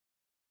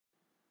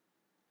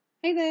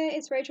Hey there,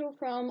 it's Rachel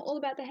from All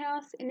About the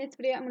House. In this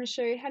video, I'm going to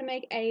show you how to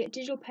make a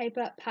digital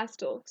paper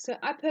pastel. So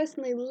I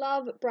personally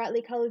love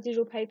brightly colored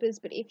digital papers,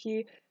 but if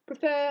you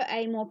prefer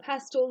a more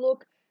pastel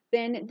look,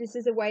 then this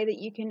is a way that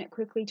you can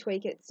quickly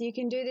tweak it. So you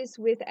can do this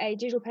with a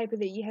digital paper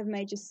that you have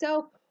made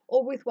yourself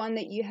or with one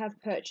that you have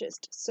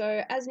purchased.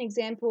 So as an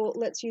example,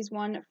 let's use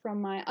one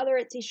from my other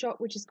Etsy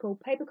shop, which is called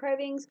Paper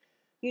Cravings.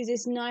 Use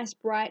this nice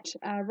bright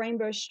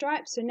rainbow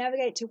stripe. So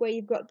navigate to where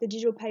you've got the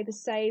digital paper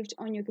saved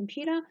on your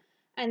computer,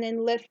 and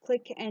then left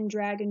click and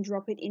drag and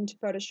drop it into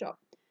Photoshop.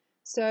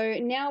 So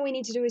now we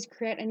need to do is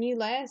create a new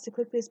layer. So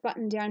click this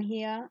button down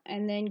here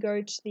and then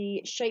go to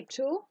the shape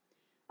tool.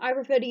 I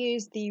prefer to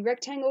use the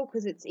rectangle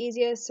because it's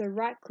easier. So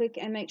right click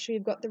and make sure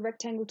you've got the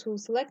rectangle tool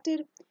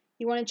selected.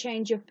 You want to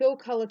change your fill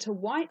color to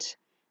white,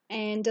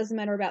 and doesn't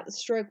matter about the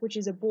stroke, which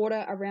is a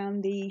border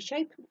around the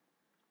shape.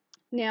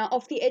 Now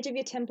off the edge of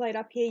your template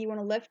up here, you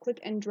want to left click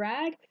and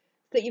drag so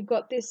that you've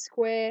got this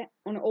square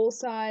on all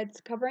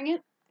sides covering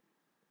it.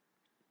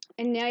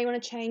 And now you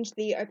want to change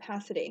the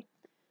opacity.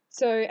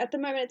 So at the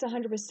moment it's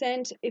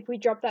 100%. If we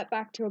drop that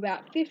back to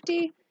about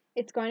 50,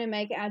 it's going to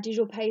make our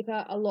digital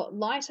paper a lot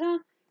lighter.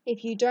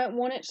 If you don't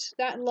want it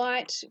that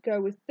light,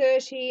 go with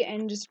 30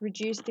 and just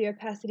reduce the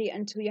opacity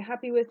until you're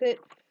happy with it.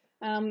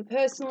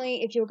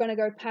 Personally, if you're going to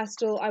go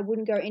pastel, I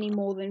wouldn't go any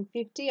more than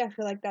 50. I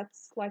feel like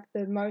that's like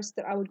the most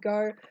that I would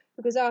go,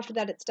 because after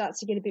that it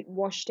starts to get a bit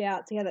washed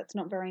out. So yeah, that's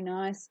not very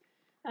nice.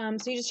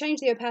 So you just change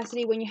the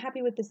opacity. When you're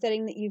happy with the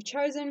setting that you've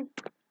chosen,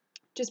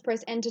 just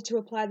press enter to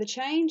apply the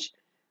change.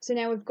 So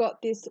now we've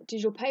got this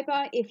digital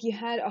paper. If you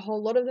had a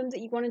whole lot of them that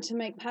you wanted to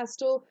make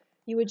pastel,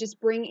 you would just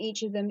bring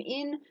each of them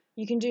in.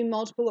 You can do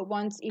multiple at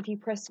once if you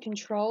press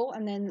Control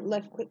and then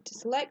left click to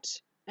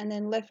select, and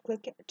then left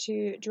click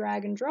to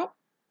drag and drop.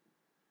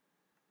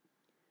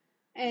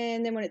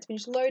 And then when it's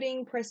finished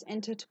loading, press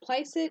enter to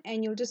place it,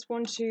 and you'll just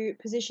want to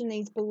position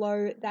these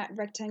below that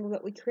rectangle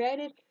that we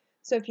created.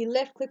 So if you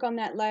left click on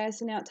that layer,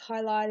 so now it's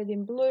highlighted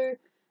in blue,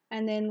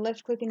 and then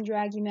left click and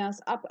drag your mouse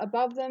up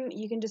above them,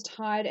 you can just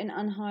hide and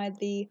unhide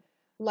the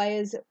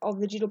layers of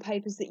the digital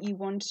papers that you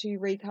want to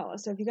recolor.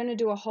 So if you're going to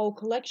do a whole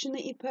collection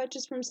that you've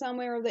purchased from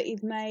somewhere or that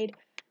you've made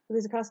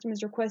because a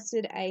customer's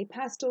requested a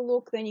pastel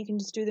look, then you can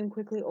just do them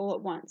quickly all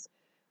at once.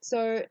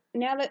 So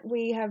now that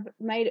we have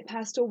made it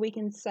pastel, we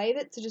can save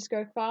it. So just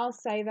go File,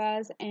 Save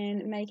As,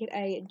 and make it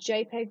a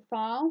JPEG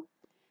file.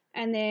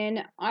 And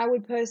then I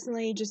would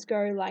personally just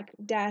go like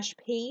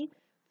 -P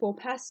for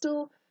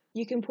pastel.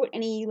 You can put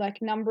any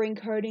like numbering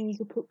coding, you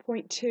could put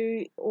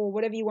 0.2 or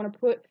whatever you want to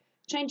put,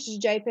 change it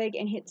to JPEG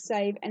and hit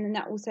save, and then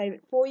that will save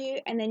it for you.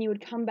 And then you would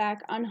come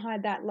back,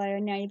 unhide that layer.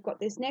 Now you've got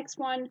this next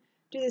one,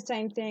 do the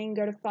same thing,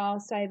 go to File,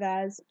 Save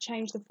As,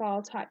 change the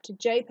file type to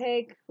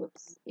JPEG,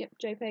 whoops, yep,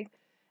 JPEG,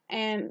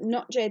 and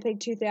not JPEG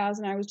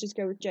 2000, I always just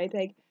go with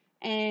JPEG,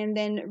 and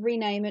then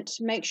rename it.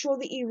 Make sure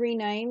that you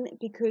rename,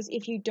 because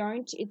if you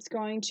don't, it's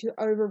going to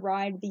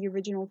override the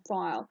original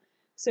file.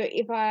 So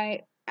if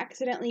I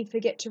accidentally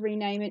forget to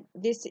rename it,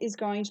 this is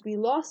going to be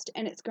lost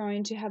and it's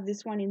going to have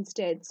this one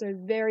instead. So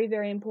very,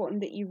 very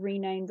important that you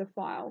rename the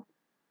file.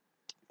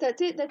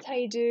 That's it. That's how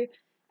you do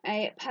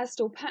a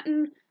pastel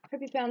pattern.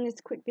 Hope you found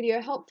this quick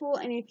video helpful,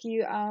 and if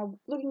you are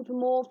looking for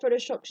more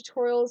Photoshop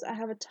tutorials, I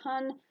have a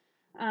ton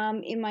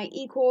in my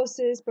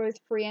e-courses, both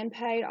free and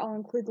paid. I'll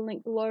include the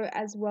link below,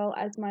 as well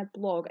as my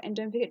blog. And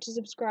don't forget to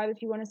subscribe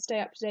if you want to stay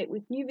up to date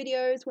with new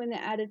videos when they're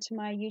added to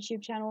my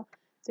YouTube channel.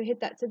 So hit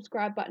that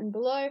subscribe button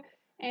below.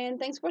 And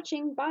thanks for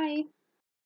watching. Bye!